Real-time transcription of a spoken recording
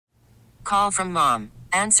Call from mom.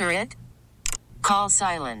 Answer it. Call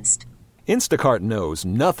silenced. Instacart knows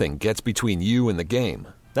nothing gets between you and the game.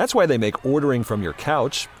 That's why they make ordering from your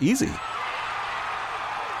couch easy.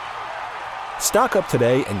 Stock up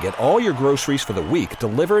today and get all your groceries for the week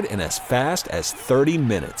delivered in as fast as 30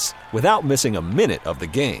 minutes without missing a minute of the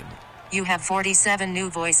game. You have 47 new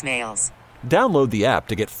voicemails. Download the app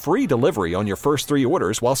to get free delivery on your first 3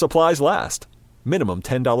 orders while supplies last. Minimum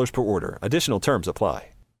 $10 per order. Additional terms apply.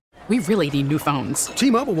 We really need new phones.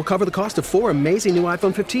 T-Mobile will cover the cost of 4 amazing new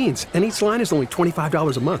iPhone 15s, and each line is only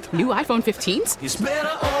 $25 a month. New iPhone 15s? It's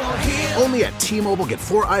better over here. Only at T-Mobile, get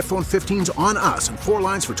 4 iPhone 15s on us and 4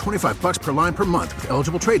 lines for $25 per line per month with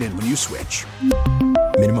eligible trade-in when you switch.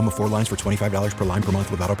 Minimum of 4 lines for $25 per line per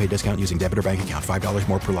month with autopay discount using debit or bank account. $5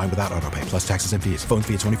 more per line without autopay, plus taxes and fees. Phone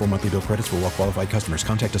fee at 24 monthly bill credits for well-qualified customers.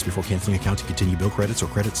 Contact us before canceling account to continue bill credits or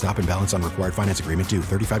credit stop and balance on required finance agreement due.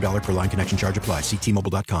 $35 per line connection charge applies. See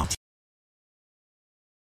T-Mobile.com.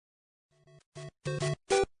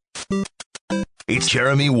 It's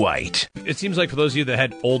Jeremy White. It seems like for those of you that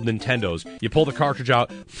had old Nintendos, you pull the cartridge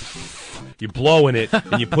out, you blow in it,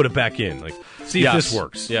 and you put it back in. Like, see if this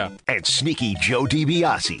works. Yeah. And Sneaky Joe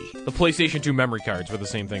DiBiase. The PlayStation 2 memory cards were the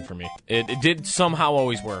same thing for me. It did somehow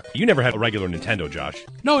always work. You never had a regular Nintendo, Josh.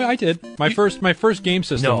 No, I did. My first game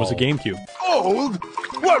system was a GameCube. Old?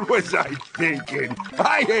 What was I thinking?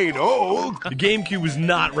 I ain't old. The GameCube was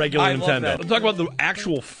not regular Nintendo. I'm talking about the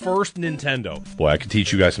actual first Nintendo. Boy, I could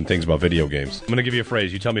teach you guys some things about video games. I'm going to give you a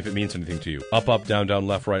phrase. You tell me if it means anything to you. Up, up, down, down,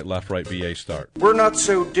 left, right, BA, start. We're not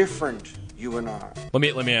so different, you and I.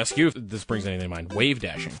 Let me ask you if this brings anything to mind. Wave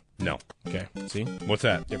dashing. No. Okay, see? What's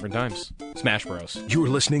that? Different times. Smash Bros. You're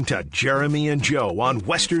listening to Jeremy and Joe on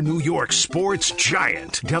Western New York Sports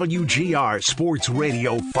Giant. WGR Sports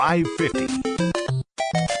Radio 550.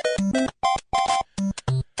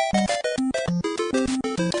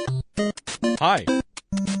 Hi.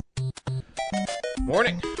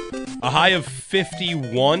 Morning. A high of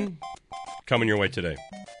 51 coming your way today.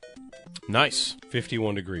 Nice.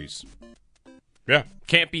 51 degrees. Yeah.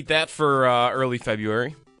 Can't beat that for early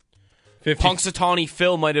February. Punxsutawney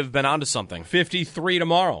Phil might have been onto something. 53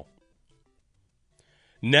 tomorrow.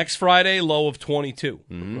 Next Friday, low of 22.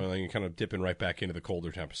 Mm-hmm. Well, then you're kind of dipping right back into the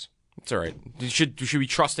colder temps. It's all right. You should be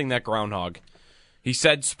trusting that groundhog. He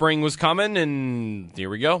said spring was coming, and here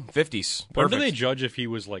we go, 50s. When do they judge if he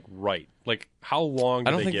was, right? Like, how long do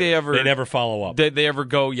I don't they think give they it? ever... They never follow up. They ever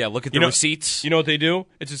go, look at the receipts. You know what they do?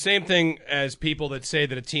 It's the same thing as people that say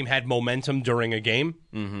that a team had momentum during a game.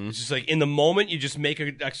 Mm-hmm. It's just like, in the moment, you just make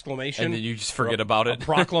an exclamation. And then you just forget about it. A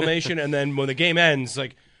proclamation, and then when the game ends,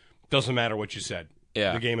 doesn't matter what you said.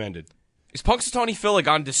 Yeah. The game ended. Is Punxsutawney Phil,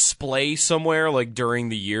 on display somewhere, during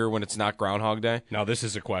the year when it's not Groundhog Day? Now, this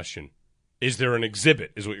is a question. Is there an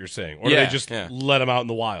exhibit, is what you're saying? Or do they just let them out in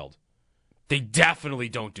the wild? They definitely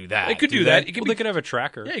don't do that. They could do that. They could have a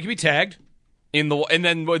tracker. Yeah, it could be tagged. And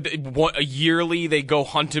then yearly they go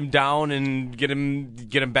hunt him down and get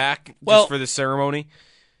him back just for the ceremony.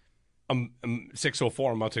 I'm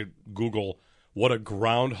 604. I'm about to Google what a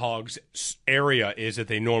groundhog's area is that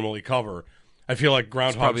they normally cover. I feel like groundhogs...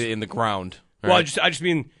 It's probably in the ground. Right? Well, I just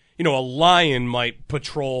mean... a lion might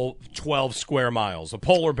patrol 12 square miles. A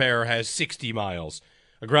polar bear has 60 miles.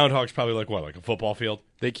 A groundhog's probably like a football field?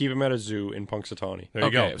 They keep him at a zoo in Punxsutawney. There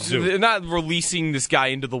you go. So they're not releasing this guy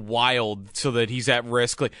into the wild so that he's at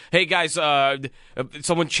risk. Like, hey, guys,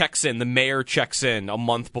 someone checks in. The mayor checks in a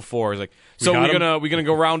month before. He's like, so we're gonna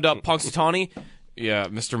go round up Punxsutawney? Yeah,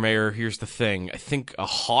 Mr. Mayor, here's the thing. I think a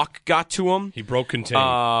hawk got to him. He broke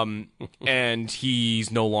contain. And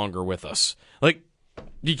he's no longer with us.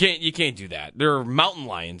 You can't do that. There are mountain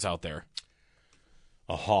lions out there.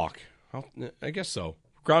 A hawk. I guess so.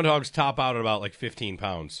 Groundhogs top out at about 15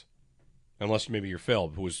 pounds. Unless maybe you're Phil,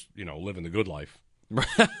 who was, living the good life.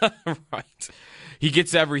 Right. He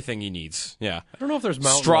gets everything he needs. Yeah. I don't know if there's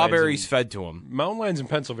mountain strawberries lions fed to him. Mountain lions in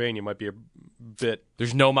Pennsylvania might be a bit.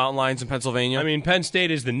 There's no mountain lions in Pennsylvania? I mean, Penn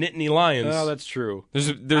State is the Nittany Lions. Oh, that's true. I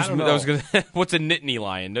don't know. What's a Nittany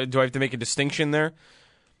lion? Do I have to make a distinction there?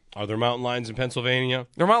 Are there mountain lions in Pennsylvania?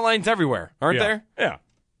 There are mountain lions everywhere, aren't there? Yeah.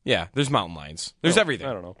 Yeah, there's mountain lions. There's everything.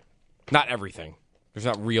 I don't know. Not everything. There's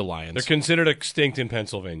not real lions. They're considered extinct in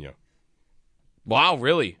Pennsylvania. Wow,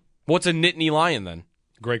 really? What's a Nittany lion then?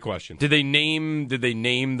 Great question. Did they name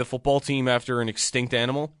the football team after an extinct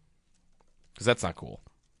animal? Because that's not cool.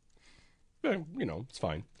 It's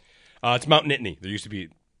fine. It's Mount Nittany. There used to be.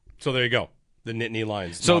 So there you go. The Nittany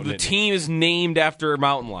Lions. So the team is named after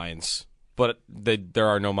mountain lions, but there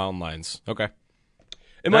are no mountain lions. Okay.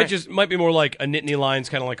 It might be more like a Nittany Lions,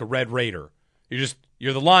 kind of like a Red Raider.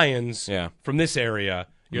 You're the Lions from this area.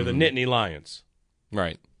 You're the Nittany Lions.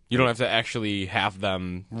 Right. You don't have to actually have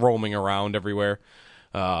them roaming around everywhere.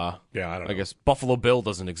 I don't know. I guess Buffalo Bill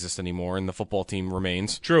doesn't exist anymore, and the football team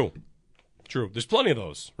remains. True. There's plenty of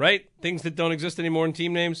those, right? Things that don't exist anymore in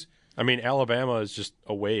team names. I mean, Alabama is just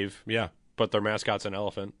a wave. Yeah. But their mascot's an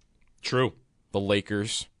elephant. True. The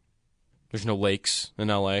Lakers. There's no lakes in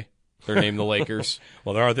L.A. They're named the Lakers.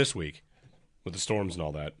 Well, there are this week with the storms and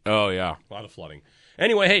all that. Oh, yeah. A lot of flooding.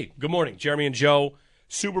 Anyway, hey, good morning. Jeremy and Joe.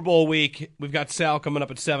 Super Bowl week. We've got Sal coming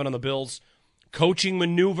up at 7 on the Bills. Coaching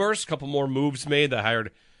maneuvers. A couple more moves made. They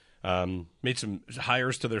made some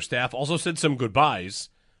hires to their staff. Also said some goodbyes.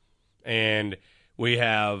 And we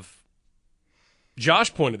have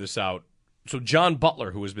Josh pointed this out. So John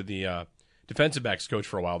Butler, who has been the defensive backs coach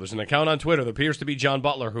for a while, there's an account on Twitter that appears to be John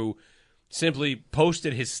Butler who simply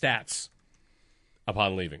posted his stats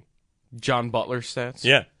upon leaving. John Butler stats?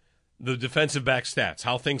 Yeah. The defensive back stats,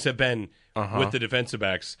 how things have been with the defensive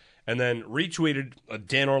backs, and then retweeted a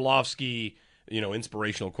Dan Orlovsky,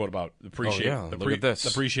 inspirational quote about appreciate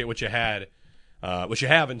what you had, what you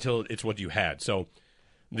have until it's what you had. So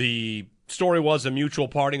the story was a mutual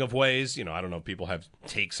parting of ways. I don't know if people have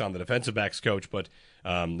takes on the defensive backs coach, but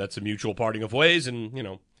that's a mutual parting of ways, and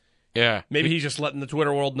maybe he's just letting the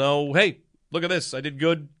Twitter world know, hey, look at this, I did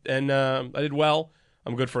good and I did well.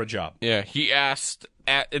 I'm good for a job. Yeah, he asked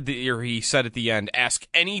he said at the end, ask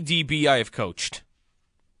any DB I have coached,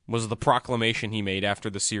 was the proclamation he made after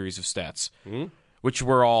the series of stats, which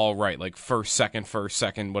were all right, like first, second,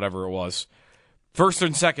 whatever it was. First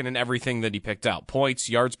and second in everything that he picked out. Points,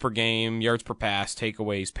 yards per game, yards per pass,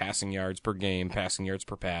 takeaways, passing yards per game, passing yards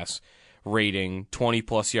per pass, rating,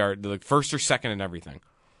 20-plus yard, like first or second in everything.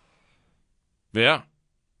 Yeah.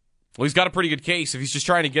 Well, he's got a pretty good case. If he's just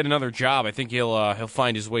trying to get another job, I think he'll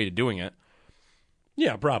find his way to doing it.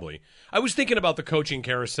 Yeah, probably. I was thinking about the coaching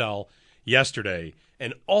carousel yesterday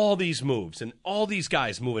and all these moves and all these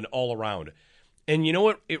guys moving all around. And you know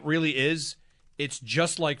what it really is? It's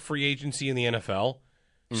just like free agency in the NFL.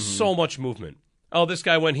 So much movement. Oh, this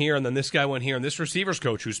guy went here, and then this guy went here, and this receivers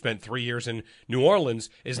coach who spent 3 years in New Orleans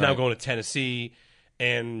is now going to Tennessee.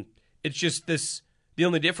 And it's just this. The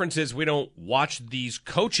only difference is we don't watch these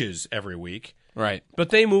coaches every week. Right. But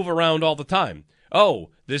they move around all the time. Oh,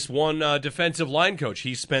 this one defensive line coach,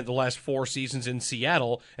 he spent the last 4 seasons in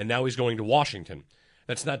Seattle, and now he's going to Washington.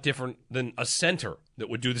 That's not different than a center that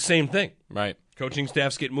would do the same thing. Right. Coaching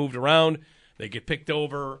staffs get moved around. They get picked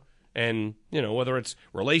over, and, whether it's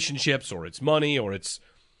relationships or it's money or it's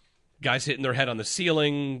guys hitting their head on the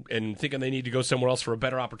ceiling and thinking they need to go somewhere else for a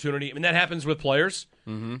better opportunity. I mean, that happens with players.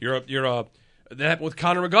 That happened with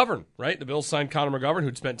Connor McGovern, right? The Bills signed Connor McGovern,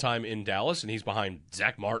 who'd spent time in Dallas, and he's behind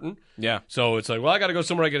Zach Martin. Yeah. So it's like, well, I got to go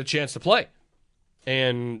somewhere I get a chance to play.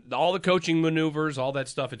 And all the coaching maneuvers, all that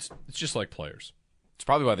stuff, it's just like players. It's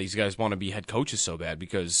probably why these guys want to be head coaches so bad,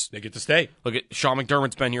 because they get to stay. Look at Sean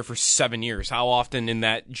McDermott's been here for 7 years. How often in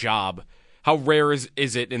that job, how rare is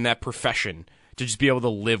it in that profession to just be able to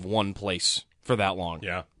live one place for that long?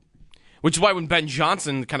 Yeah. Which is why when Ben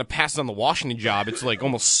Johnson kind of passes on the Washington job, it's like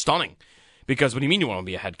almost stunning. Because what do you mean you want to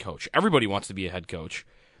be a head coach? Everybody wants to be a head coach.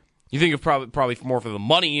 You think of probably more for the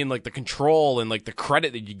money and like the control and like the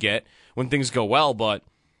credit that you get when things go well, but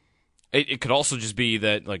it could also just be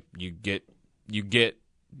that like you get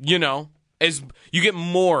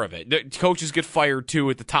more of it. Coaches get fired too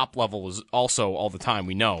at the top level is also all the time,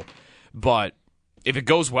 we know. But if it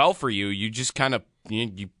goes well for you, you just kind of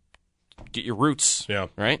you get your roots. Yeah.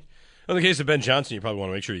 Right? In the case of Ben Johnson, you probably want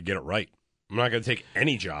to make sure you get it right. I'm not going to take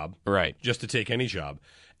any job. Right. Just to take any job.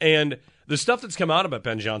 And the stuff that's come out about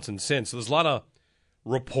Ben Johnson since, there's a lot of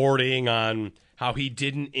reporting on how he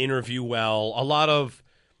didn't interview well, a lot of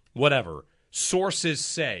whatever. Sources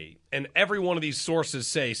say, and every one of these sources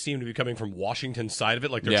seem to be coming from Washington's side of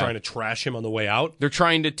it, like they're trying to trash him on the way out. They're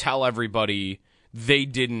trying to tell everybody they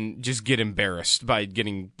didn't just get embarrassed by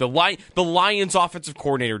getting the Lions offensive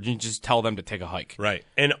coordinator didn't just tell them to take a hike. Right.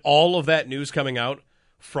 And all of that news coming out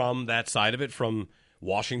from that side of it, from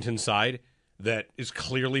Washington's side, that is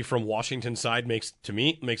clearly from Washington's side, makes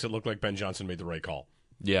it look like Ben Johnson made the right call.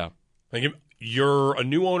 Yeah. Like if you're a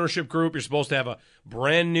new ownership group, you're supposed to have a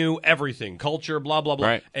brand new everything, culture, blah, blah, blah,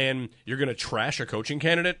 right. And you're going to trash a coaching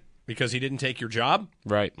candidate because he didn't take your job?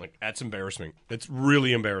 Right. Like, that's embarrassing. That's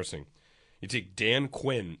really embarrassing. You take Dan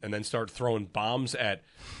Quinn and then start throwing bombs at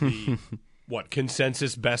the,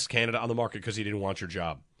 consensus best candidate on the market because he didn't want your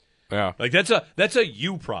job. Yeah. Like, that's a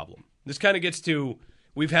you problem. This kind of gets to,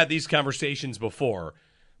 we've had these conversations before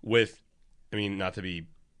with, not to be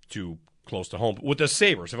too close to home, but with the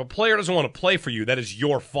Sabres. If a player doesn't want to play for you, that is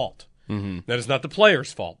your fault. Mm-hmm. That is not the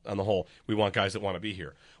player's fault on the whole. We want guys that want to be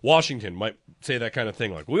here. Washington might say that kind of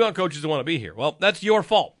thing, like, we want coaches that want to be here. Well, that's your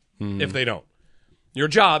fault. if they don't. Your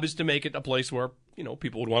job is to make it a place where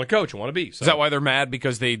people would want to coach and want to be. So. Is that why they're mad?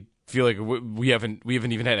 Because they feel like we haven't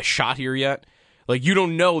even had a shot here yet? Like, you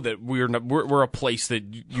don't know that we're a place that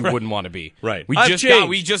you wouldn't want to be. Right. We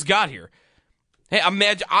just got here. Hey,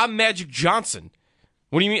 I'm Magic Johnson.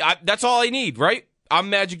 What do you mean? That's all I need, right? I'm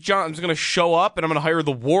Magic Johnson. I'm just going to show up, and I'm going to hire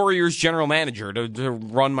the Warriors general manager to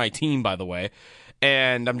run my team, by the way.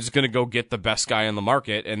 And I'm just going to go get the best guy on the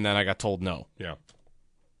market, and then I got told no. Yeah.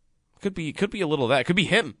 Could be a little of that. It could be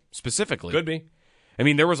him, specifically. Could be. I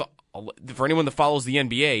mean, there was, for anyone that follows the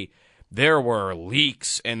NBA, there were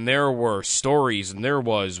leaks, and there were stories, and there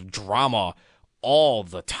was drama all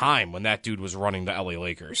the time when that dude was running the LA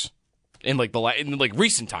Lakers. In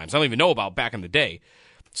recent times. I don't even know about back in the day.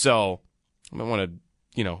 So, I don't want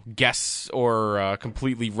to, guess or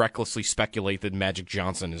completely recklessly speculate that Magic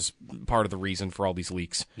Johnson is part of the reason for all these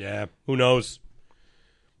leaks. Yeah, who knows?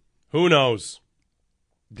 Who knows?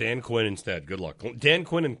 Dan Quinn instead. Good luck. Dan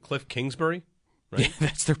Quinn and Cliff Kingsbury, right? Yeah,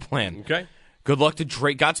 that's their plan. Okay. Good luck to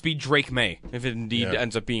Drake. Godspeed Drake May, if it indeed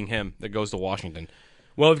ends up being him that goes to Washington.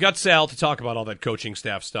 Well, we've got Sal to talk about all that coaching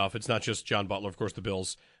staff stuff. It's not just John Butler. Of course, the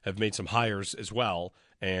Bills have made some hires as well.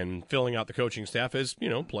 And filling out the coaching staff is,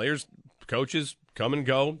 players, coaches come and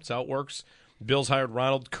go. That's how it works. Bills hired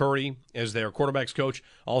Ronald Curry as their quarterbacks coach.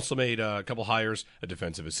 Also made a couple hires, a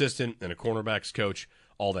defensive assistant and a cornerbacks coach,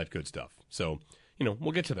 all that good stuff. So,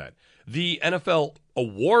 we'll get to that. The NFL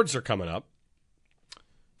awards are coming up.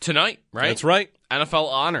 Tonight, right? That's right. NFL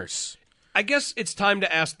honors. I guess it's time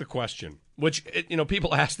to ask the question, which,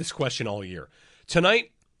 people ask this question all year.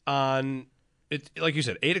 Tonight on, like you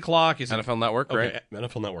said, 8 o'clock is NFL Network, right? Okay,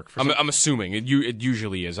 NFL Network. I'm assuming. It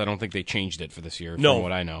usually is. I don't think they changed it for this year, from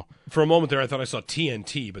what I know. For a moment there, I thought I saw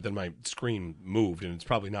TNT, but then my screen moved, and it's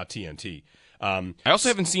probably not TNT. I also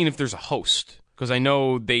haven't seen if there's a host, because I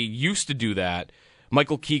know they used to do that.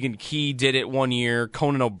 Michael Keegan-Key did it one year.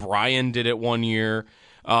 Conan O'Brien did it one year.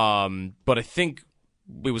 But I think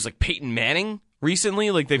it was like Peyton Manning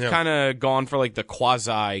recently. Like, they've kind of gone for like the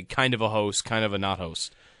quasi kind of a host, kind of a not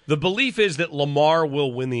host. The belief is that Lamar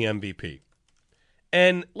will win the MVP.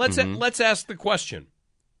 And let's ask the question.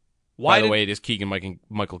 By the way, it is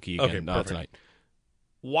Michael Keegan tonight.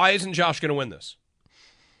 Why isn't Josh going to win this?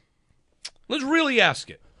 Let's really ask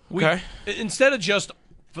it. Okay. Instead of just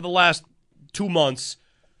for the last 2 months,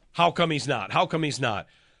 how come he's not? How come he's not?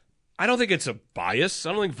 I don't think it's a bias.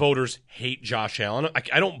 I don't think voters hate Josh Allen.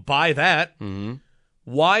 I don't buy that. Mm-hmm.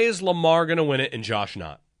 Why is Lamar going to win it and Josh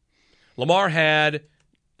not? Lamar had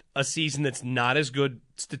a season that's not as good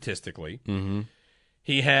statistically. Mm-hmm.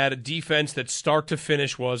 He had a defense that start to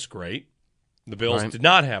finish was great. The Bills did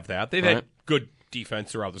not have that. They've had good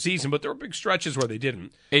defense throughout the season, but there were big stretches where they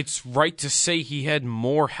didn't. It's right to say he had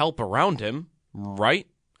more help around him, right?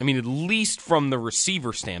 I mean, at least from the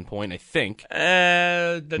receiver standpoint, I think.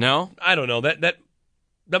 No? I don't know.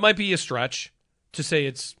 That might be a stretch to say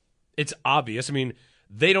it's obvious. I mean,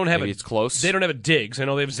 they don't have it's close. They don't have a Diggs. I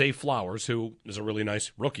know they have Zay Flowers, who is a really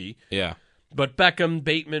nice rookie. Yeah. But Beckham,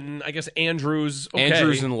 Bateman, I guess Andrews. Okay.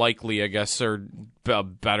 Andrews and Likely, I guess, are a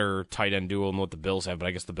better tight end duo than what the Bills have, but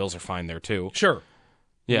I guess the Bills are fine there too. Sure.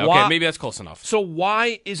 Yeah, okay, maybe that's close enough. So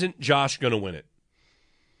why isn't Josh going to win it?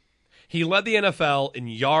 He led the NFL in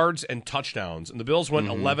yards and touchdowns, and the Bills went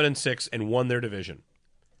 11-6 and won their division.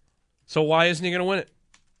 So why isn't he going to win it?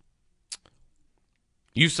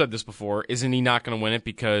 You said this before. Isn't he not going to win it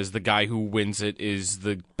because the guy who wins it is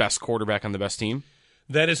the best quarterback on the best team?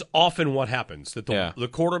 That is often what happens. That the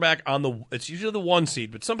quarterback it's usually the 1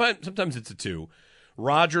 seed, but sometimes it's a 2.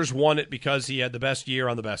 Rodgers won it because he had the best year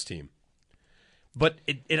on the best team. But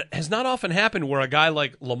it has not often happened where a guy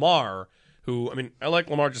like Lamar, who, I mean, I like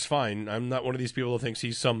Lamar just fine. I'm not one of these people who thinks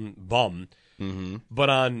he's some bum. Mm-hmm. But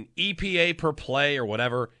on EPA per play or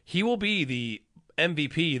whatever, he will be the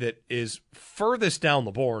MVP that is furthest down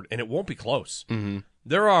the board, and it won't be close. Mm-hmm.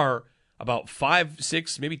 There are about 5,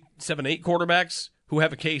 6, maybe 7, 8 quarterbacks who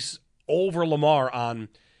have a case over Lamar on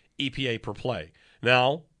EPA per play.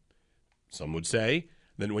 Now, some would say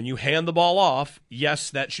that when you hand the ball off, yes,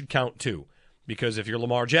 that should count too. Because if you're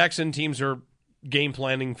Lamar Jackson, teams are game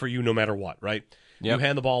planning for you no matter what, right? Yep. You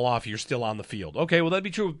hand the ball off, you're still on the field. Okay, well, that'd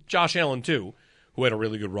be true of Josh Allen too, who had a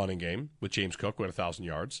really good running game with James Cook, who had 1,000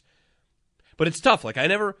 yards. But it's tough. Like, I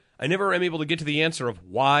never am able to get to the answer of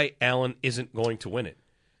why Allen isn't going to win it.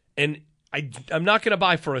 And I'm not going to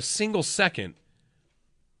buy for a single second,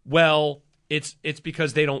 well, it's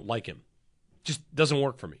because they don't like him. Just doesn't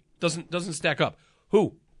work for me. Doesn't stack up.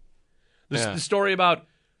 Who? The story about,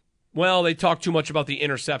 well, they talk too much about the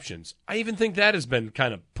interceptions. I even think that has been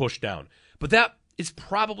kind of pushed down. But that is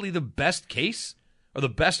probably the best case, or the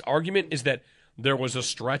best argument, is that There was a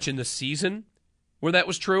stretch in the season where that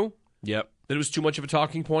was true. Yep. That it was too much of a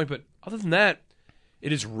talking point. But other than that,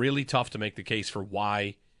 it is really tough to make the case for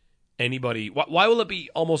why anybody. Why will it be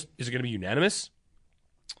almost? Is it going to be unanimous?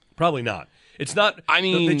 Probably not. It's not. I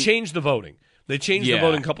mean, they changed the voting. They changed the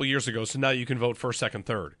voting a couple years ago, so now you can vote first, second,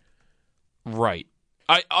 third. Right.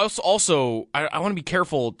 I also I want to be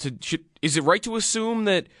careful. Is it right to assume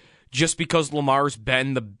that just because Lamar's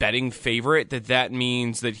been the betting favorite, that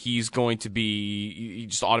means that he's going to be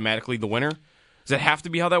just automatically the winner? Does that have to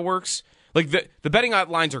be how that works? Like the betting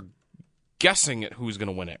lines are guessing at who's going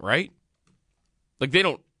to win it, right? Like they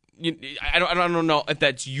don't. I don't know if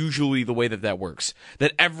that's usually the way that works.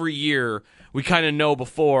 That every year we kind of know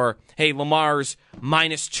before, hey, Lamar's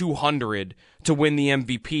minus 200 to win the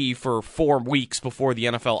MVP for 4 weeks before the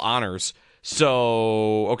NFL honors.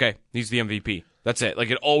 So, okay, he's the MVP. That's it.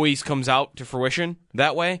 Like, it always comes out to fruition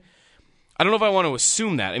that way. I don't know if I want to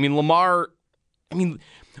assume that. I mean, Lamar,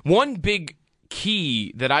 one big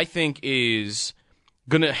key that I think is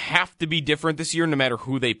going to have to be different this year, no matter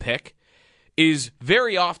who they pick, is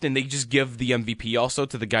very often they just give the MVP also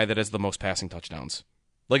to the guy that has the most passing touchdowns.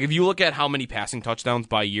 Like, if you look at how many passing touchdowns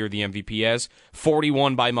by year the MVP has,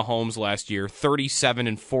 41 by Mahomes last year, 37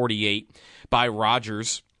 and 48 by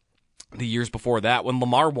Rodgers the years before that. When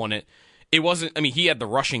Lamar won it, it wasn't, he had the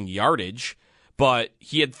rushing yardage, but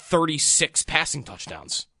he had 36 passing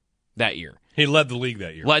touchdowns that year. He led the league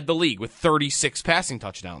that year. Led the league with 36 passing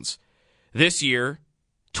touchdowns. This year,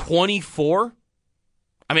 24.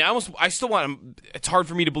 I still want him. It's hard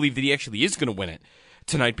for me to believe that he actually is going to win it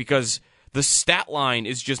tonight because the stat line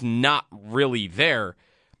is just not really there.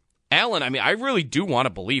 Allen, I really do want to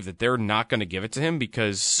believe that they're not going to give it to him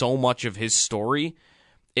because so much of his story,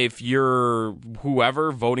 if you're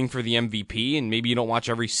whoever voting for the MVP and maybe you don't watch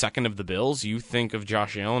every second of the Bills, you think of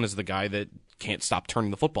Josh Allen as the guy that can't stop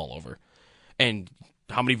turning the football over. And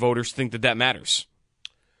how many voters think that matters?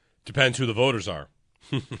 Depends who the voters are.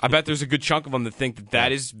 I bet there's a good chunk of them that think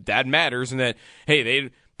that matters and that, hey,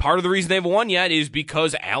 part of the reason they haven't won yet is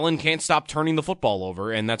because Allen can't stop turning the football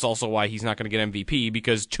over, and that's also why he's not going to get MVP,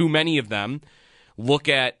 because too many of them look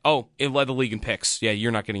at, it led the league in picks. Yeah,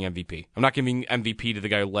 you're not getting MVP. I'm not giving MVP to the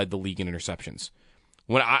guy who led the league in interceptions.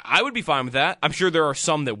 When I would be fine with that. I'm sure there are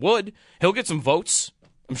some that would. He'll get some votes,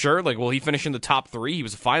 I'm sure. Like, will he finish in the top 3? He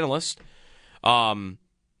was a finalist. But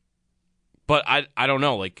I don't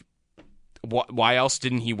know, like, why else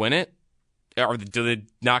didn't he win it? Or do they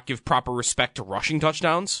not give proper respect to rushing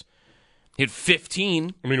touchdowns? He had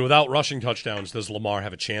 15. Without rushing touchdowns, does Lamar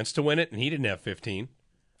have a chance to win it? And he didn't have 15.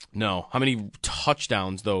 No. How many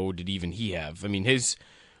touchdowns, though, did even he have? His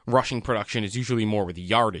rushing production is usually more with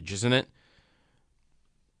yardage, isn't it?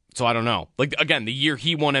 So I don't know. Like, again, the year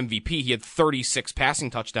he won MVP, he had 36 passing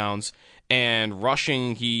touchdowns, and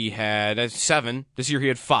rushing he had 7. This year he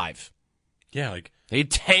had 5. Yeah, like... He had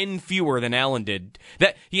 10 fewer than Allen did.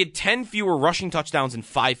 He had 10 fewer rushing touchdowns and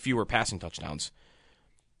 5 fewer passing touchdowns.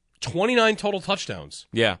 29 total touchdowns.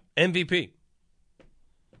 Yeah. MVP.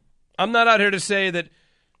 I'm not out here to say that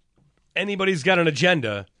anybody's got an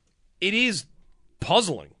agenda. It is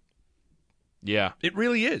puzzling. Yeah. It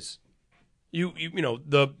really is. You know,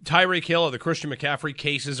 the Tyreek Hill or the Christian McCaffrey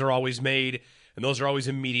cases are always made, and those are always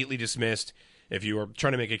immediately dismissed. If you were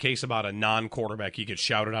trying to make a case about a non-quarterback, you get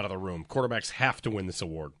shouted out of the room. Quarterbacks have to win this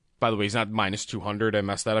award. By the way, he's not minus 200. I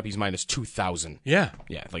messed that up. He's minus 2,000. Yeah.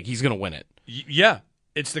 Yeah, like he's going to win it. Yeah.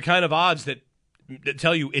 It's the kind of odds that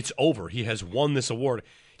tell you it's over. He has won this award.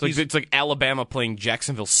 It's like Alabama playing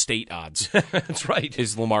Jacksonville State odds. That's right.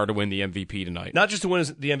 Is Lamar to win the MVP tonight. Not just to win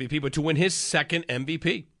the MVP, but to win his second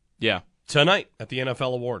MVP. Yeah. Tonight at the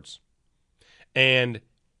NFL Awards. And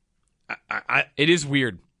it is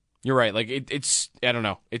weird. You're right. Like it's I don't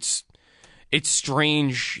know. It's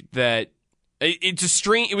strange that it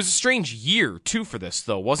was a strange year too for this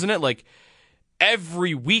though, wasn't it? Like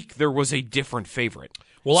every week there was a different favorite.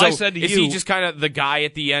 Well, so I said to you, is he just kind of the guy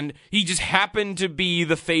at the end? He just happened to be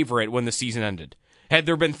the favorite when the season ended. Had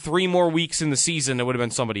there been 3 more weeks in the season, it would have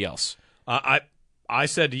been somebody else. I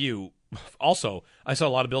said to you also, I saw a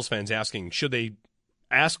lot of Bills fans asking, should they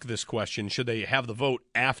ask this question? Should they have the vote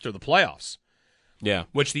after the playoffs? Yeah,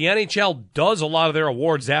 which the NHL does a lot of their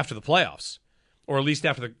awards after the playoffs, or at least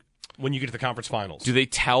after when you get to the conference finals. Do they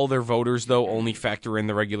tell their voters though only factor in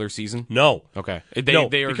the regular season? No. Okay.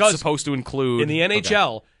 They are supposed to include in the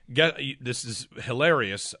NHL. Okay. This is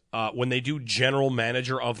hilarious. When they do General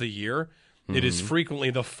Manager of the Year, it is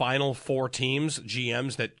frequently the final 4 teams,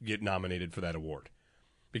 GMs, that get nominated for that award,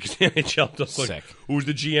 because the NHL does like, who's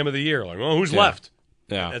the GM of the year? Like, well, who's left?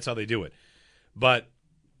 Yeah, that's how they do it. But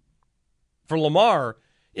for Lamar,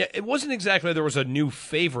 Yeah, it wasn't exactly there was a new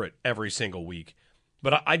favorite every single week.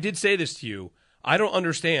 But I did say this to you. I don't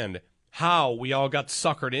understand how we all got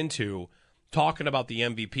suckered into talking about the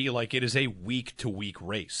MVP like it is a week-to-week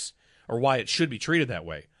race, or why it should be treated that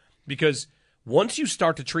way. Because once you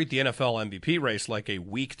start to treat the NFL MVP race like a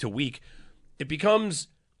week-to-week, it becomes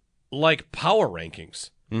like power rankings.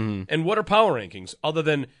 Mm-hmm. And what are power rankings other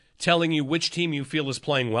than telling you which team you feel is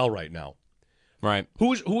playing well right now? Right.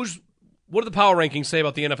 What do the power rankings say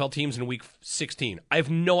about the NFL teams in week 16? I have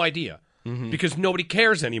no idea. Because nobody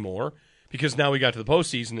cares anymore, because now we got to the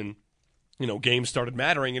postseason and games started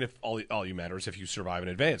mattering, and if all you matter is if you survive in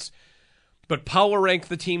advance. But power rank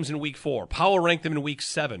the teams in week 4. Power rank them in week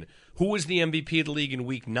 7. Who was the MVP of the league in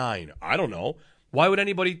week 9? I don't know. Why would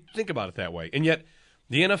anybody think about it that way? And yet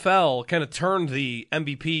the NFL kind of turned the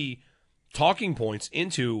MVP talking points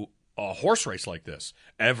into a horse race like this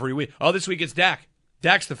every week. Oh, this week it's Dak.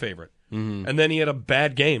 Dak's the favorite. Mm-hmm. And then he had a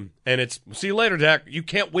bad game. And it's, see you later, Dak. You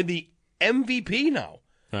can't win the MVP now.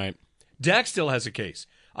 Right. Dak still has a case.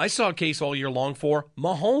 I saw a case all year long for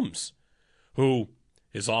Mahomes, who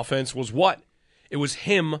his offense was what? It was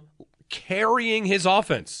him carrying his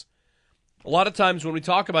offense. A lot of times when we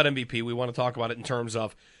talk about MVP, we want to talk about it in terms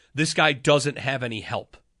of this guy doesn't have any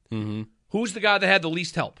help. Mm-hmm. Who's the guy that had the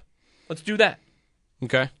least help? Let's do that.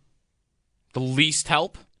 Okay. The least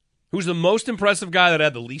help? Who's the most impressive guy that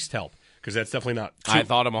had the least help? Because that's definitely not Tua. I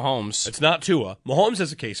thought of Mahomes. It's not Tua. Mahomes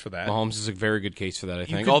has a case for that. Mahomes is a very good case for that, I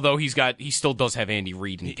think. Although he still does have Andy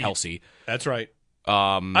Reid and Kelsey. That's right.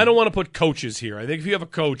 I don't want to put coaches here. I think if you have a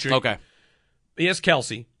coach, okay, he has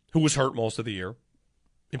Kelsey, who was hurt most of the year,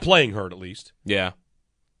 and playing hurt at least. Yeah,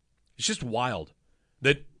 it's just wild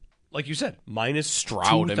that, like you said, minus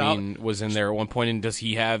Stroud. 2,000. I mean, was in there at one point, and does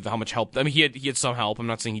he have how much help? I mean, he had some help. I'm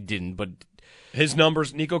not saying he didn't, but. His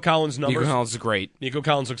numbers, Nico Collins' numbers. Nico Collins is great. Nico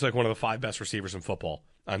Collins looks like one of the 5 best receivers in football.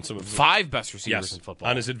 On some of 5 best receivers in football.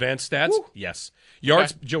 On his advanced stats, yes.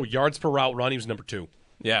 Yards, okay. Joe, yards per route run, he was number 2.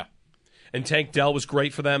 Yeah. And Tank Dell was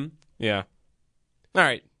great for them. Yeah. All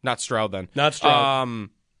right, not Stroud then. Not Stroud. I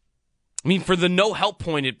mean, for the no help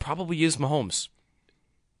point, it probably is Mahomes.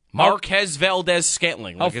 Marquez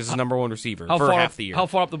Valdez-Scantling is his number 1 receiver for half the year. How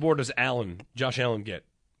far up the board does Josh Allen get?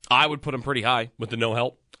 I would put him pretty high. With the no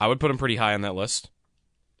help? I would put him pretty high on that list.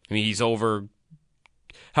 I mean, he's over.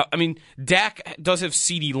 I mean, Dak does have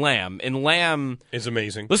CeeDee Lamb, and Lamb is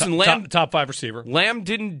amazing. Listen, Lamb top 5 receiver. Lamb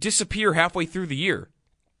didn't disappear halfway through the year,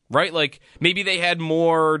 right? Like maybe they had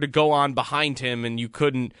more to go on behind him, and you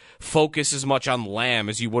couldn't focus as much on Lamb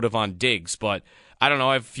as you would have on Diggs. But I don't know.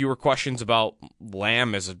 I have fewer questions about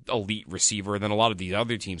Lamb as an elite receiver than a lot of these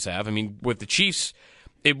other teams have. I mean, with the Chiefs,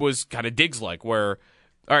 it was kind of Diggs-like, where.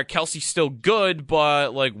 All right, Kelsey's still good,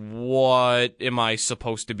 but like, what am I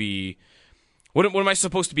supposed to be? What am I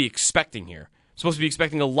supposed to be expecting here? I'm supposed to be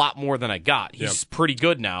expecting a lot more than I got. He's pretty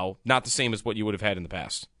good now, not the same as what you would have had in the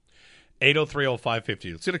past.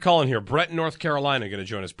 803-0550. Let's get a call in here. Brett in North Carolina going to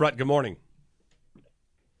join us. Brett, good morning.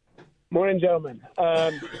 Morning, gentlemen.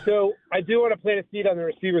 So I do want to plant a seed on the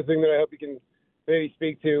receiver thing that I hope you can maybe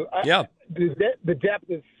speak to. The depth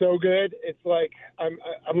is so good. It's like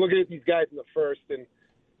I'm looking at these guys in the first, and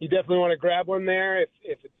you definitely want to grab one there if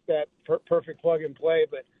it's that perfect plug and play.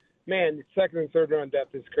 But man, the second and third round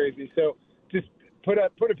depth is crazy. So just put a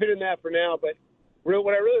pin in that for now. But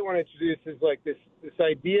what I really want to introduce is like this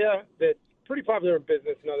idea that's pretty popular in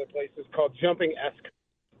business and other places called jumping S-curves.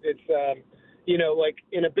 It's like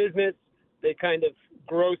in a business they kind of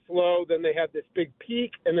grow slow, then they have this big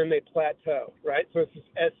peak, and then they plateau, right? So it's this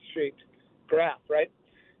S-shaped graph, right?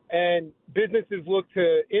 And businesses look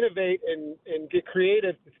to innovate and get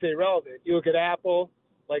creative to stay relevant. You look at Apple,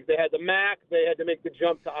 like they had the Mac, they had to make the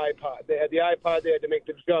jump to iPod. They had the iPod, they had to make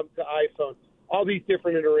the jump to iPhone. All these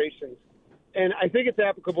different iterations. And I think it's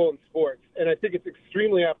applicable in sports. And I think it's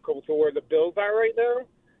extremely applicable to where the Bills are right now,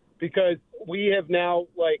 because we have now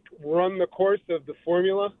run the course of the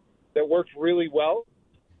formula that worked really well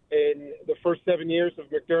in the first 7 years of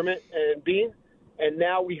McDermott and Bean. And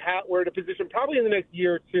now we're in a position probably in the next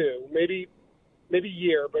year or two, maybe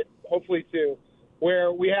year, but hopefully 2,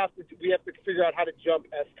 where we have to figure out how to jump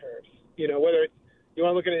S-curves. Whether it's you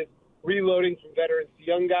want to look at it reloading from veterans to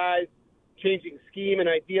young guys, changing scheme and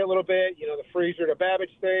idea a little bit, the Frazier to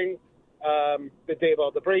Babbage thing, the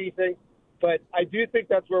Dayball to Brady thing. But I do think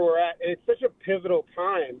that's where we're at. And it's such a pivotal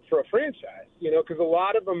time for a franchise, because a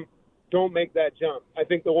lot of them don't make that jump. I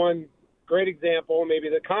think the one great example, maybe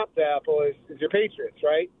the comp to Apple, is your Patriots,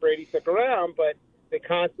 right? Brady stuck around, but they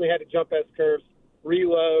constantly had to jump S-curves,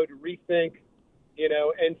 reload, rethink,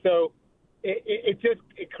 and so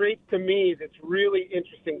it creates to me this really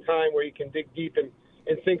interesting time where you can dig deep and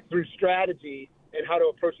think through strategy and how to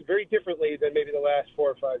approach it very differently than maybe the last 4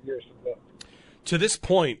 or 5 years ago. To this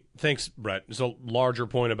point, thanks, Brett, there's a larger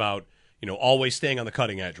point about, always staying on the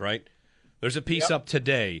cutting edge, right? There's a piece up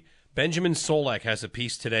today. Benjamin Solak has a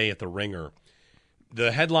piece today at The Ringer.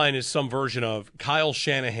 The headline is some version of Kyle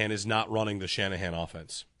Shanahan is not running the Shanahan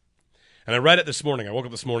offense. And I read it this morning. I woke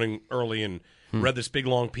up this morning early and read this big,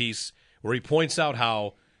 long piece where he points out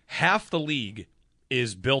how half the league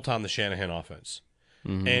is built on the Shanahan offense.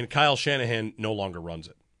 Mm-hmm. And Kyle Shanahan no longer runs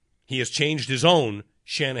it. He has changed his own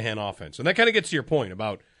Shanahan offense. And that kind of gets to your point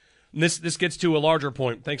about this gets to a larger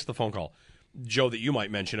point, thanks to the phone call, Joe, that you might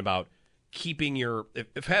mention about keeping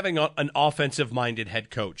if having an offensive-minded head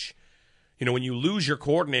coach, when you lose your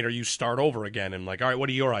coordinator, you start over again and all right, what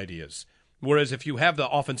are your ideas? Whereas if you have the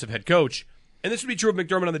offensive head coach, and this would be true of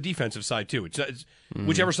McDermott on the defensive side too, it's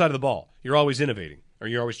whichever side of the ball, you're always innovating, or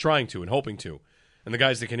you're always trying to and hoping to. And the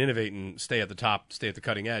guys that can innovate and stay at the top, stay at the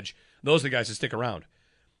cutting edge, those are the guys that stick around.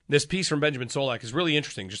 This piece from Benjamin Solak is really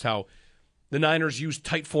interesting, just how the Niners use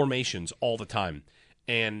tight formations all the time,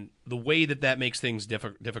 and the way that makes things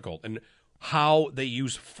difficult, and how they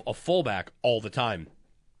use a fullback all the time,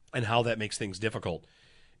 and how that makes things difficult.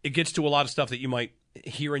 It gets to a lot of stuff that you might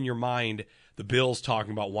hear in your mind, the Bills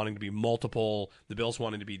talking about wanting to be multiple, the Bills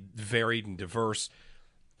wanting to be varied and diverse,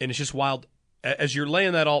 and it's just wild. As you're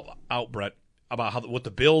laying that all out, Brett, about what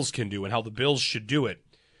the Bills can do and how the Bills should do it,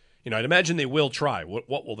 I'd imagine they will try. What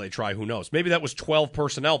will they try? Who knows? Maybe that was 12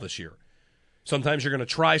 personnel this year. Sometimes you're going to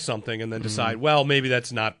try something and then decide, well, maybe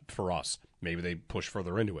that's not for us. Maybe they push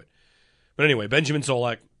further into it. But anyway, Benjamin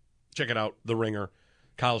Solak, check it out, The Ringer.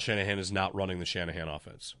 Kyle Shanahan is not running the Shanahan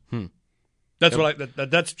offense. That's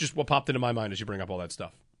that's just what popped into my mind as you bring up all that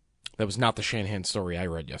stuff. That was not the Shanahan story I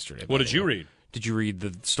read yesterday. What did you read? Did you read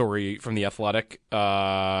the story from The Athletic?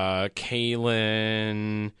 Kalen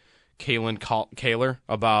Kaler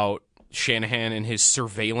about Shanahan and his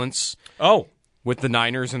surveillance. Oh. With the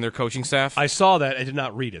Niners and their coaching staff. I saw that. I did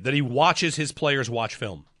not read it. That he watches his players watch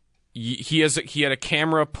film. He had a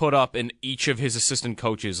camera put up in each of his assistant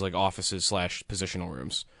coaches' offices / positional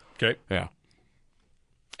rooms. Okay. Yeah.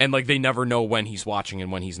 And they never know when he's watching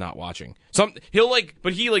and when he's not watching. It's not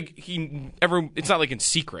in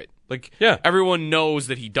secret. Everyone knows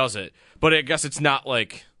that he does it, but I guess it's not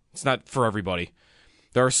for everybody.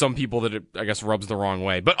 There are some people that it, I guess, rubs the wrong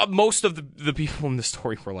way. But most of the people in the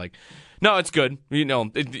story were like, no, it's good.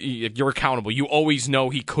 You're accountable. You always know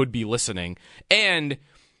he could be listening. And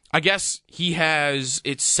I guess he has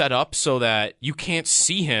it set up so that you can't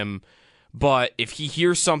see him, but if he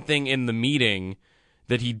hears something in the meeting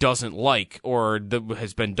that he doesn't like or that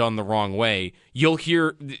has been done the wrong way, you'll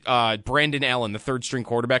hear Brandon Allen, the third-string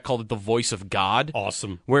quarterback, called it the voice of God.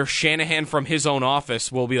 Awesome. Where Shanahan from his own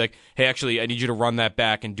office will be like, hey, actually, I need you to run that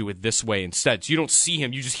back and do it this way instead. So you don't see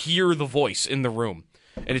him. You just hear the voice in the room,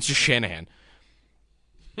 and it's just Shanahan.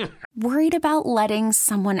 Worried about letting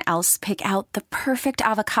someone else pick out the perfect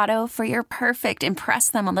avocado for your perfect impress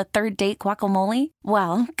them on the third date guacamole?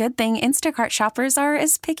 Well, good thing Instacart shoppers are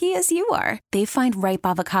as picky as you are. They find ripe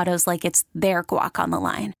avocados like it's their guac on the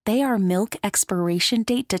line. They are milk expiration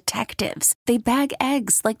date detectives. They bag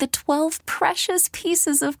eggs like the 12 precious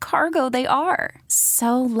pieces of cargo they are.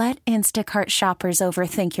 So let Instacart shoppers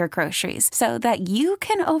overthink your groceries so that you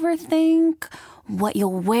can overthink what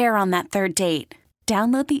you'll wear on that third date.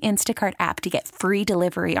 Download the Instacart app to get free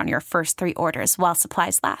delivery on your first 3 orders while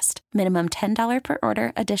supplies last. Minimum $10 per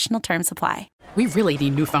order. Additional terms apply. We really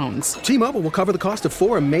need new phones. T-Mobile will cover the cost of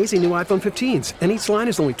 4 amazing new iPhone 15s, and each line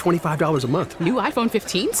is only $25 a month. New iPhone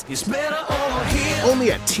 15s? It's better over here.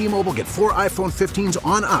 Only at T-Mobile, get 4 iPhone 15s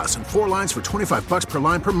on us and 4 lines for $25 per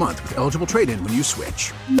line per month with eligible trade-in when you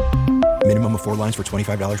switch. Minimum of 4 lines for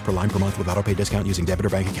 $25 per line per month with autopay discount using debit or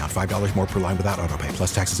bank account. $5 more per line without autopay,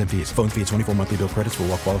 plus taxes and fees. Phone fee at 24 monthly bill credits for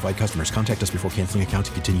well-qualified customers. Contact us before canceling account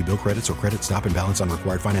to continue bill credits or credit stop and balance on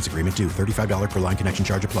required finance agreement due. $35 per line connection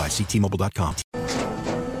charge applies. See T-Mobile.com.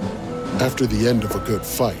 After the end of a good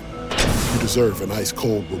fight, you deserve an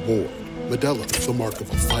ice-cold reward. Modelo is the mark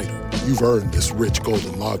of a fighter. You've earned this rich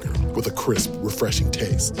golden lager with a crisp, refreshing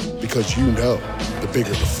taste. Because you know, the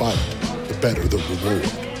bigger the fight, the better the reward.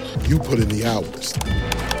 You put in the hours,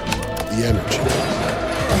 the energy,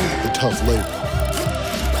 the tough labor.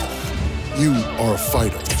 You are a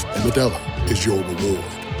fighter, and Modelo is your reward.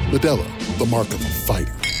 Modelo, the mark of a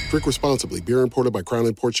fighter. Drink responsibly. Beer imported by Crown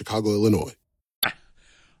Imports, Chicago, Illinois.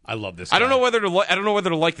 I love this guy. I don't know whether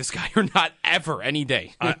to like this guy or not ever any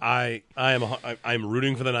day. I'm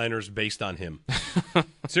rooting for the Niners based on him.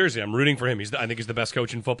 Seriously, I'm rooting for him. I think he's the best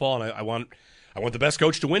coach in football, and I want the best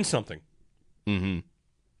coach to win something. Mm-hmm.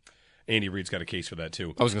 Andy Reid's got a case for that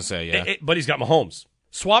too. I was going to say, yeah. But he's got Mahomes.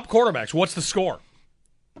 Swap quarterbacks. What's the score?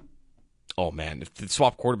 Oh, man. If they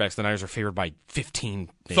swap quarterbacks, the Niners are favored by 15.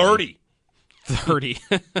 Maybe. 30.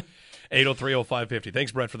 803-0550.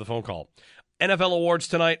 Thanks, Brett, for the phone call. NFL awards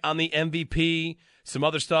tonight on the MVP. Some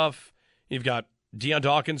other stuff. You've got Deion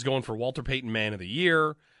Dawkins going for Walter Payton Man of the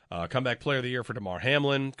Year. Comeback Player of the Year for DeMar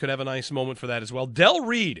Hamlin. Could have a nice moment for that as well. Del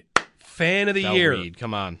Reed, Fan of the Year. Reed,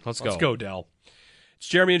 come on. Let's go. Let's go, Del. It's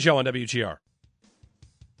Jeremy and Joe on WGR.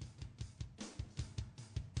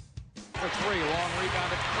 For three, long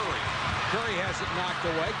rebound to Curry. Curry has it knocked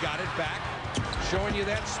away, got it back. Showing you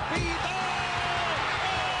that speed.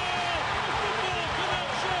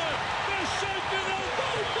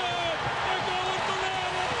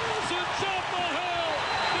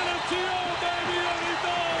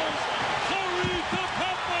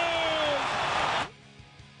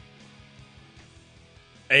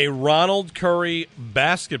 A Ronald Curry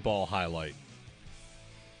basketball highlight.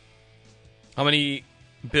 How many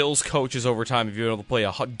Bills coaches over time have you been able to play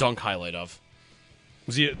a dunk highlight of?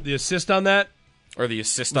 Was he the assist on that? Or the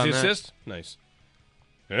assist on that? Assist? Nice.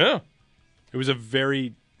 Yeah. It was a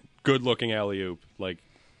very good-looking alley-oop. Like,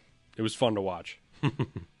 it was fun to watch.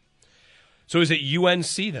 So is it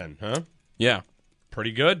UNC then, huh? Yeah.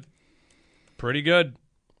 Pretty good. Pretty good.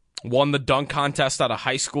 Won the dunk contest out of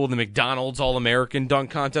high school, the McDonald's All-American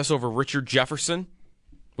dunk contest over Richard Jefferson,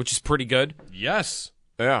 which is pretty good. Yes.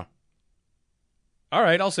 Yeah. All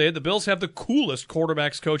right, I'll say it. The Bills have the coolest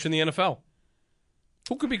quarterbacks coach in the NFL.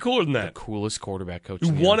 Who could be cooler than that? The coolest quarterback coach Who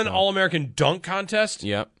in the won NFL. an All-American dunk contest?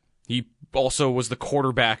 Yep. He also was the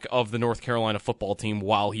quarterback of the North Carolina football team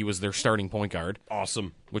while he was their starting point guard.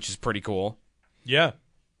 Awesome. Which is pretty cool. Yeah.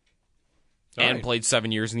 And played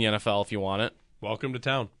 7 years in the NFL if you want it. Welcome to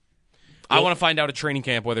town. I want to find out at training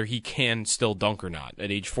camp whether he can still dunk or not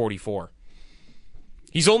at age 44.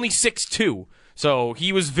 He's only 6'2", so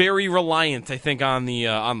he was very reliant, I think, on the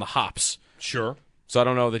hops. Sure. So I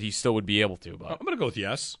don't know that he still would be able to. But I'm going to go with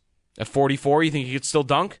yes. At 44, you think he could still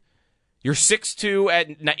dunk? You're 6'2" at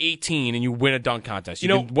 18, and you win a dunk contest.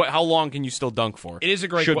 How long can you still dunk for? It is a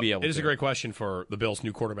great. It is a great question for the Bills'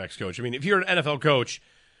 new quarterbacks coach. I mean, if you're an NFL coach,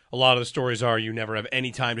 a lot of the stories are you never have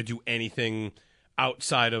any time to do anything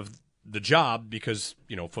outside of the job because,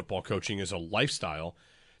 football coaching is a lifestyle.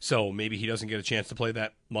 So maybe he doesn't get a chance to play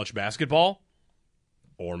that much basketball,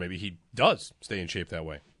 or maybe he does stay in shape that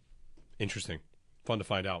way. Interesting. Fun to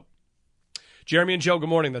find out. Jeremy and Joe, good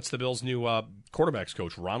morning. That's the Bills' new quarterbacks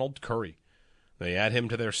coach, Ronald Curry. They add him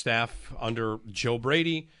to their staff under Joe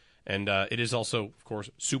Brady, and it is also, of course,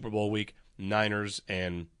 Super Bowl week, Niners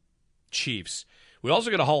and Chiefs. We also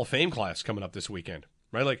get a Hall of Fame class coming up this weekend,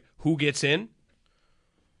 right? Like, who gets in?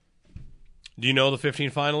 Do you know the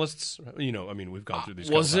 15 finalists? We've gone through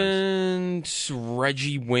these. Wasn't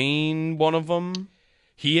Reggie Wayne one of them?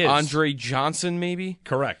 He is. Andre Johnson, maybe?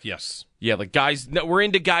 Correct, yes. Yeah, guys, we're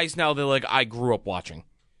into guys now that I grew up watching.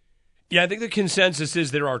 Yeah, I think the consensus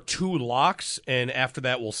is there are two locks, and after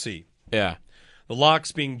that we'll see. Yeah. The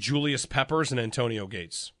locks being Julius Peppers and Antonio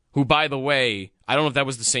Gates. Who, by the way, I don't know if that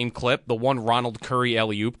was the same clip. The one Ronald Curry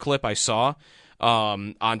alley-oop clip I saw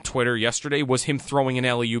on Twitter yesterday was him throwing an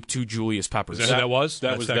alley-oop to Julius Peppers. Is that who that was?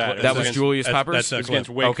 That was Julius Peppers? That's against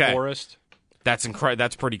Wake Forest. That's incredible.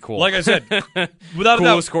 That's pretty cool. Like I said, without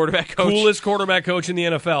coolest a doubt, quarterback coach. Coolest quarterback coach in the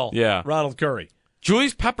NFL. Yeah. Ronald Curry.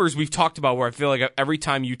 Julius Peppers, we've talked about where I feel like every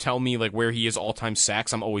time you tell me where he is all-time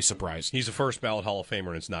sacks, I'm always surprised. He's a first ballot Hall of Famer,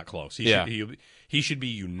 and it's not close. He should be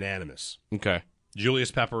unanimous. Okay.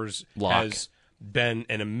 Julius Peppers has been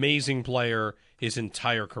an amazing player his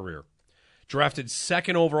entire career. Drafted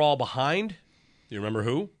second overall behind. Do you remember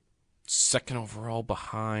who? Second overall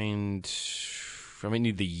behind. I might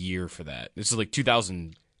need the year for that. This is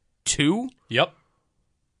 2002? Yep.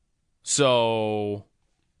 So,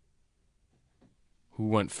 who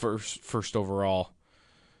went first overall?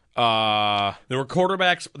 There were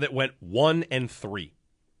quarterbacks that went 1 and 3.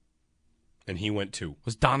 And he went 2.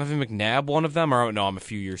 Was Donovan McNabb one of them? Or no, I'm a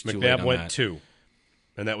few years too late on McNabb went that. 2.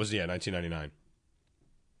 And that was, 1999.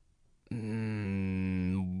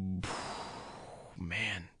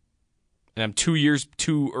 Man. And I'm 2 years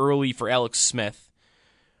too early for Alex Smith.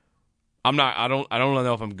 I don't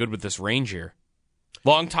know if I'm good with this range here.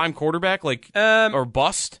 Long-time quarterback, or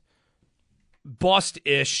bust?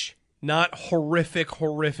 Bust-ish. Not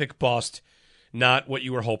horrific bust. Not what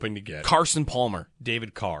you were hoping to get. Carson Palmer.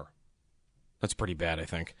 David Carr. That's pretty bad, I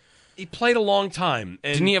think. He played a long time.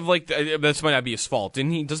 And didn't he have this might not be his fault.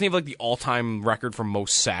 Doesn't he have the all-time record for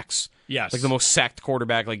most sacks? Yes. The most sacked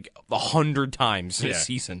quarterback 100 times in a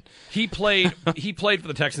season. He played for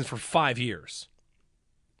the Texans for 5 years.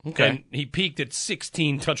 Okay. And he peaked at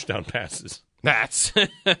 16 touchdown passes. That's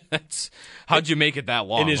how'd you make it that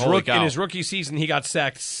long? In his rookie season, he got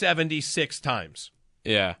sacked 76 times.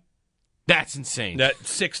 Yeah. That's insane. That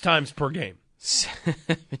 6 times per game.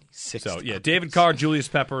 76 So, yeah, David Carr, Julius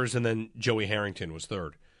Peppers, and then Joey Harrington was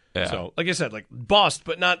third. Yeah. So, like I said, like bust,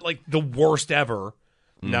 but not like the worst ever.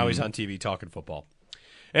 Now he's on TV talking football.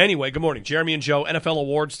 Anyway, good morning. Jeremy and Joe, NFL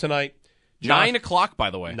awards tonight. 9 o'clock,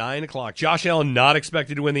 by the way. 9 o'clock. Josh Allen not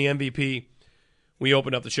expected to win the MVP. We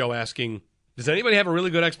opened up the show asking, does anybody have a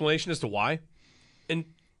really good explanation as to why? And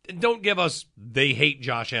don't give us they hate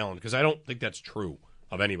Josh Allen, because I don't think that's true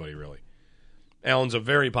of anybody, really. Allen's a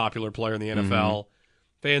very popular player in the NFL.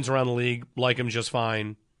 Fans around the league like him just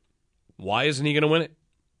fine. Why isn't he going to win it?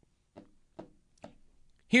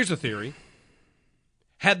 Here's a theory.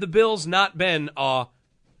 Had the Bills not been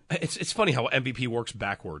it's funny how MVP works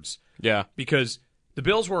backwards. Yeah. Because the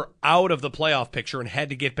Bills were out of the playoff picture and had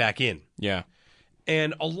to get back in. Yeah.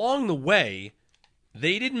 And along the way,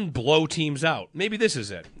 they didn't blow teams out. Maybe this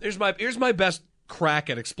is it. Here's my best crack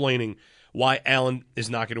at explaining why Allen is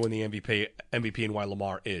not going to win the MVP and why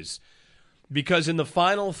Lamar is. Because in the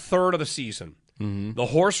final third of the season, the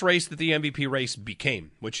horse race that the MVP race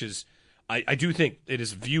became, which is, I do think it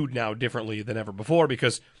is viewed now differently than ever before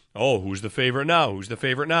because, who's the favorite now? Who's the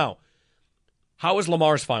favorite now? How was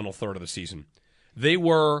Lamar's final third of the season? They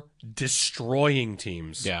were destroying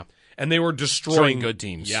teams. Yeah. And they were destroying good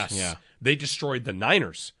teams. Yes. Yeah. They destroyed the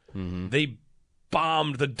Niners. They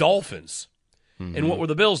bombed the Dolphins. And what were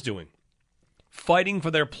the Bills doing? Fighting for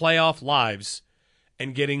their playoff lives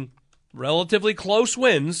and getting relatively close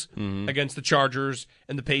wins against the Chargers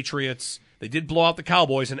and the Patriots. They did blow out the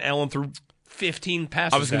Cowboys, and Allen threw 15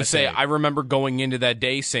 passes. I was going to say, day. I remember going into that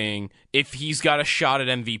day saying, if he's got a shot at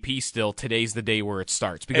MVP still, today's the day where it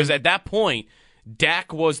starts. Because at that point,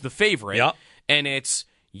 Dak was the favorite, and it's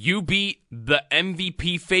you beat the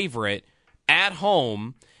MVP favorite at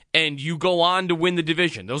home, and you go on to win the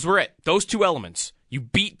division. Those were it. Those two elements. You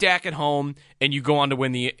beat Dak at home, and you go on to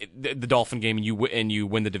win the Dolphin game, and you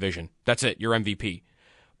win the division. That's it. You're MVP.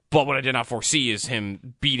 But what I did not foresee is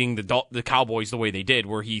him beating the Cowboys the way they did,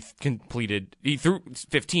 where he threw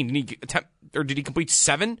 15. Did he complete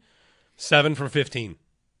 7? 7 for 15.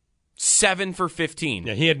 7 for 15.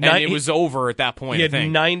 Yeah, he had. And it was over at that point. He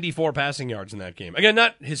had 94 passing yards in that game. Again,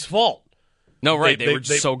 not his fault. No, right. They were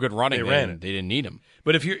just so good running. They ran it. They didn't need him.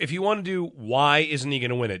 But if you want to do why isn't he going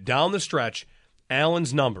to win it down the stretch,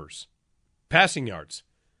 Allen's numbers, passing yards.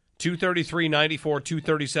 233, 94,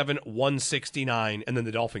 237, 169, and then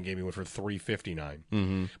the Dolphin game he went for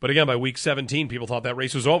 359. But again, by week 17, people thought that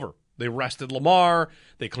race was over. They rested Lamar.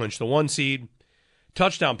 They clinched the 1 seed.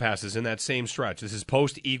 Touchdown passes in that same stretch. This is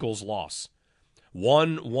post-Eagles loss.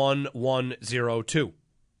 1-1-1-0-2.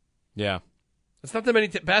 Yeah. That's not that many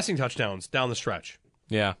passing touchdowns down the stretch.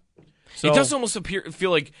 Yeah. So, it does almost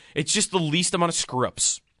feel like it's just the least amount of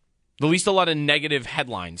screw-ups. The least a lot of negative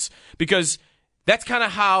headlines. Because that's kind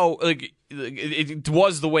of how it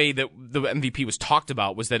was the way that the MVP was talked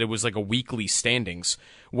about, was that it was like a weekly standings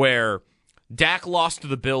where Dak lost to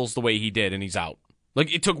the Bills the way he did and he's out.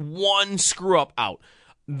 Like it took one screw up out.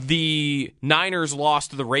 The Niners lost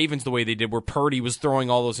to the Ravens the way they did, where Purdy was throwing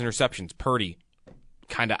all those interceptions. Purdy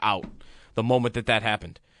kind of out the moment that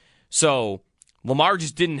happened. So Lamar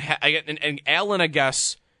just didn't have, and Allen, I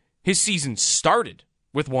guess, his season started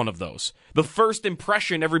with one of those. The first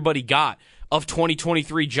impression everybody got of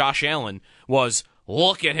 2023 Josh Allen was,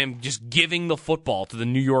 look at him just giving the football to the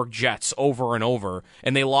New York Jets over and over,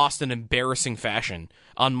 and they lost in embarrassing fashion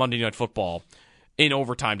on Monday Night Football in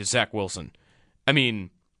overtime to Zach Wilson. I mean,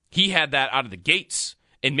 he had that out of the gates,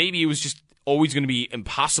 and maybe it was just always going to be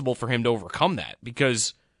impossible for him to overcome that,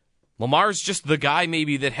 because Lamar's just the guy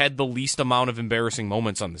maybe that had the least amount of embarrassing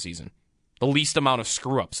moments on the season. The least amount of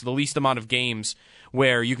screw-ups, the least amount of games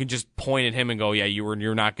where you can just point at him and go, yeah,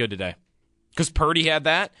 you're not good today. Because Purdy had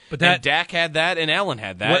that, and Dak had that, and Allen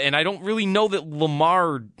had that, and I don't really know that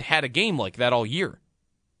Lamar had a game like that all year.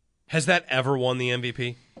 Has that ever won the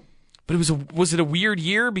MVP? But was it a weird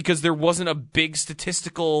year because there wasn't a big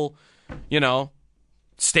statistical,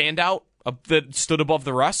 standout that stood above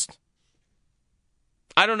the rest?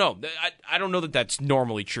 I don't know. I don't know that that's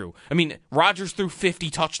normally true. I mean, Rodgers threw 50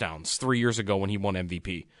 touchdowns 3 years ago when he won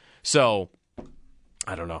MVP. So,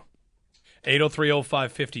 I don't know.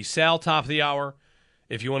 803-0550. Sal, top of the hour.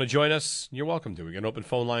 If you want to join us, you're welcome to. We got an open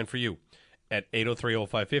phone line for you at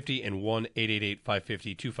 803-0550 and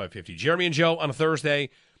 1-888-550-2550. Jeremy and Joe on a Thursday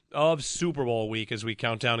of Super Bowl week as we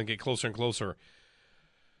count down and get closer and closer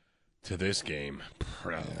to this game.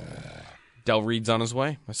 Del Reed's on his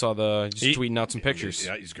way. I saw tweeting out some pictures.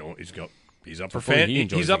 Yeah, he's up for fan.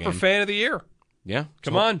 He's up for fan of the year. Yeah,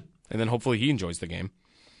 come on. and then hopefully he enjoys the game.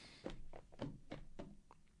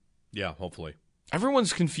 Yeah, hopefully.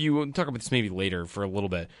 Everyone's confused. We'll talk about this maybe later for a little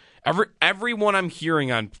bit. Everyone I'm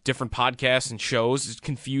hearing on different podcasts and shows is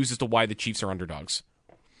confused as to why the Chiefs are underdogs.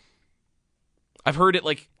 I've heard it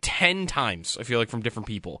like 10 times, I feel like, from different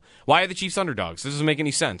people. Why are the Chiefs underdogs? This doesn't make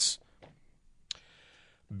any sense.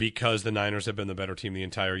 Because the Niners have been the better team the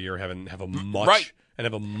entire year, have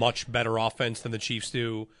a much better offense than the Chiefs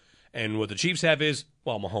do. And what the Chiefs have is,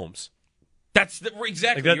 well, Mahomes. That's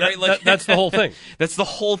exactly right. That's the whole thing. That's the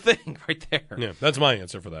whole thing right there. Yeah, that's my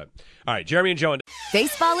answer for that. All right, Jeremy and Joe.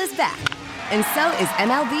 Baseball is back, and so is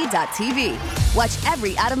MLB.tv. Watch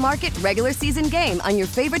every out-of-market regular season game on your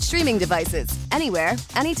favorite streaming devices, anywhere,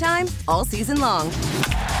 anytime, all season long.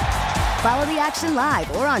 Follow the action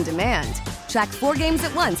live or on demand. Track 4 games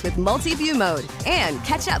at once with multi-view mode and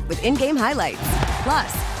catch up with in-game highlights.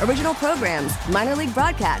 Plus, original programs, minor league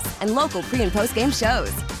broadcasts, and local pre- and post-game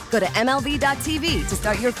shows. Go to MLB.tv to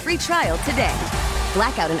start your free trial today.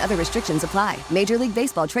 Blackout and other restrictions apply. Major League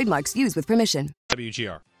Baseball trademarks used with permission.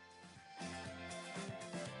 WGR.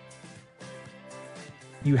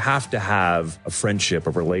 You have to have a friendship,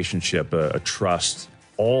 a relationship, a trust,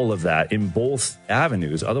 all of that in both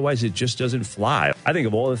avenues. Otherwise, it just doesn't fly. I think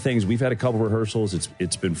of all the things, we've had a couple rehearsals.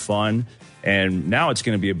 It's been fun. And now it's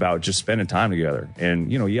going to be about just spending time together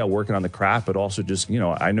and, working on the craft, but also just,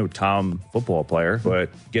 I know Tom, football player, but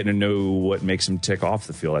getting to know what makes him tick off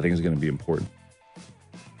the field, I think is going to be important.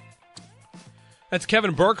 That's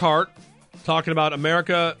Kevin Burkhardt talking about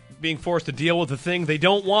America being forced to deal with the thing they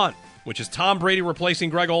don't want, which is Tom Brady replacing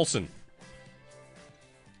Greg Olsen.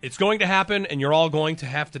 It's going to happen, and you're all going to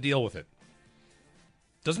have to deal with it.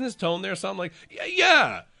 Doesn't his tone there sound like,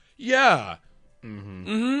 yeah.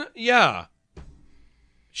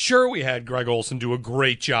 Sure, we had Greg Olsen do a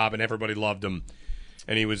great job, and everybody loved him.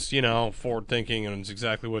 And he was, forward-thinking, and it's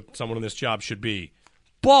exactly what someone in this job should be.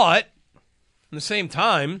 But, at the same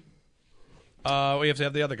time, we have to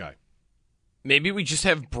have the other guy. Maybe we just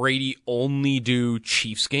have Brady only do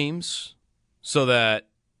Chiefs games so that,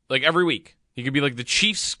 like, every week. He could be like the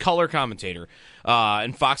Chiefs color commentator,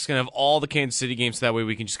 and Fox can have all the Kansas City games, so that way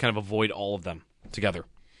we can just kind of avoid all of them together.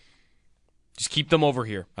 Just keep them over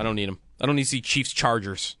here. I don't need them. I don't need to see Chiefs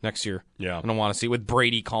Chargers next year. Yeah. I don't want to see it with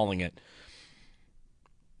Brady calling it.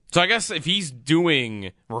 So I guess if he's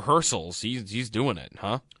doing rehearsals, he's doing it,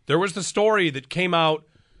 huh? There was the story that came out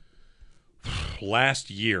last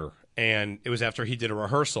year, and it was after he did a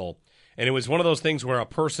rehearsal, and it was one of those things where a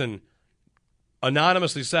person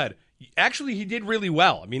anonymously said, actually, he did really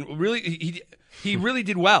well. I mean, really, he really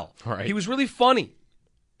did well. Right. He was really funny,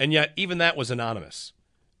 and yet even that was anonymous.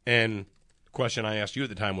 And the question I asked you at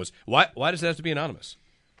the time was, why does it have to be anonymous?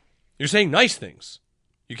 You're saying nice things.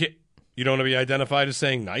 You don't want to be identified as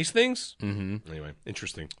saying nice things? Mm-hmm. Anyway,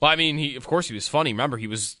 interesting. Well, I mean, of course he was funny. Remember, he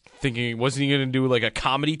was thinking, wasn't he going to do like a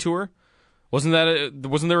comedy tour? Wasn't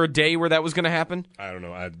there a day where that was going to happen? I don't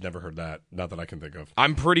know. I've never heard that. Not that I can think of.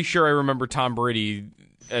 I'm pretty sure I remember Tom Brady.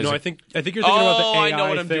 I think you're thinking about the AI I know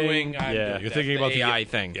what I'm thing. doing. You're thinking about the AI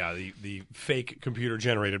thing. Yeah, the fake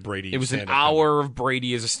computer-generated Brady. It was an hour of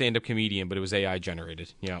Brady as a stand-up comedian, but it was AI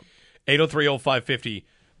generated. Yeah. 803-0550.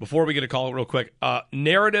 Before we get a call real quick,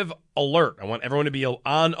 narrative alert. I want everyone to be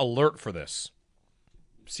on alert for this.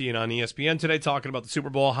 Seeing on ESPN today talking about the Super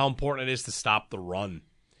Bowl, how important it is to stop the run.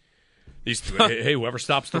 Hey, whoever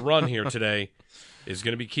stops the run here today is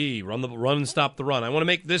going to be key. Run and stop the run. I want to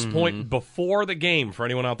make this point before the game for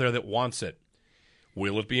anyone out there that wants it.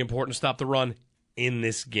 Will it be important to stop the run in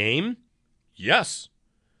this game? Yes.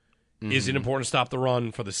 Is it important to stop the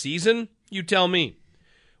run for the season? You tell me.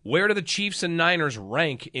 Where do the Chiefs and Niners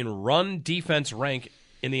rank in run defense rank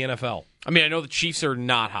in the NFL? I mean, I know the Chiefs are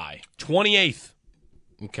not high. 28th.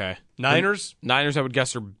 Okay. Niners, I would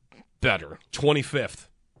guess, are better. 25th.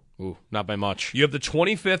 Ooh, not by much. You have the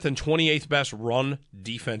 25th and 28th best run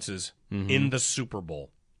defenses in the Super Bowl.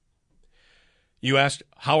 You asked,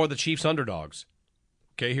 how are the Chiefs underdogs?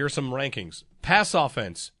 Okay, here's some rankings. Pass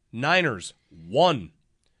offense, Niners, 1.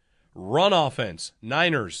 Run offense,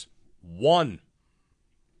 Niners, 1.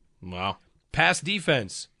 Wow. Pass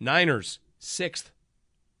defense, Niners, 6th.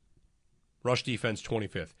 Rush defense,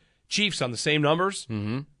 25th. Chiefs on the same numbers.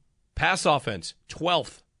 Pass offense,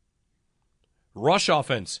 12th. Rush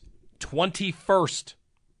offense, 21st.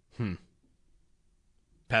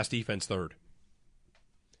 Pass defense, 3rd.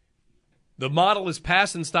 The model is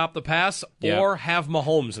pass and stop the pass, or have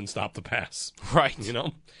Mahomes and stop the pass. Right.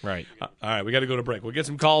 Right. All right, we got to go to break. We'll get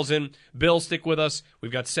some calls in. Bill, stick with us.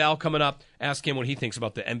 We've got Sal coming up. Ask him what he thinks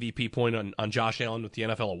about the MVP point on Josh Allen with the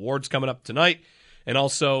NFL awards coming up tonight. And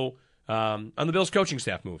also on the Bills coaching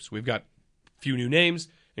staff moves. We've got a few new names,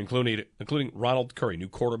 including Ronald Curry, new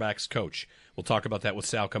quarterback's coach. We'll talk about that with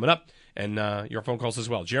Sal coming up, and your phone calls as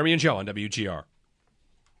well. Jeremy and Joe on WGR.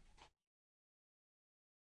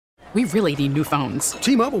 We really need new phones.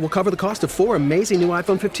 T-Mobile will cover the cost of 4 amazing new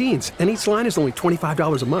iPhone 15s, and each line is only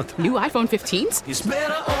 $25 a month. New iPhone 15s? It's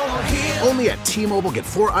better over here. Only at T-Mobile, get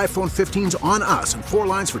 4 iPhone 15s on us and 4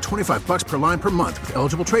 lines for $25 per line per month with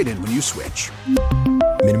eligible trade-in when you switch.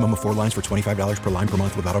 Minimum of 4 lines for $25 per line per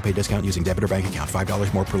month with autopay discount using debit or bank account.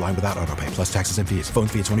 $5 more per line without autopay, plus taxes and fees. Phone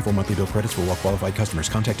fee at 24 monthly bill credits for well-qualified customers.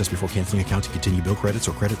 Contact us before canceling account to continue bill credits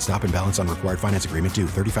or credit stop and balance on required finance agreement due.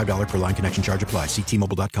 $35 per line connection charge applies. See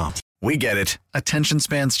T-Mobile.com. We get it. Attention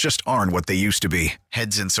spans just aren't what they used to be.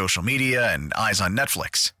 Heads in social media and eyes on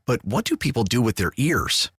Netflix. But what do people do with their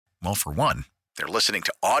ears? Well, for one, they're listening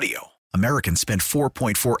to audio. Americans spend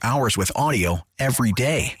 4.4 hours with audio every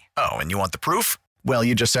day. Oh, and you want the proof? Well,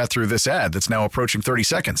 you just sat through this ad that's now approaching 30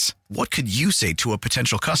 seconds. What could you say to a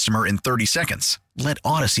potential customer in 30 seconds? Let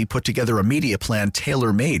Odyssey put together a media plan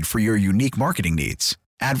tailor-made for your unique marketing needs.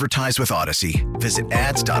 Advertise with Odyssey. Visit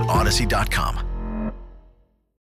ads.odyssey.com.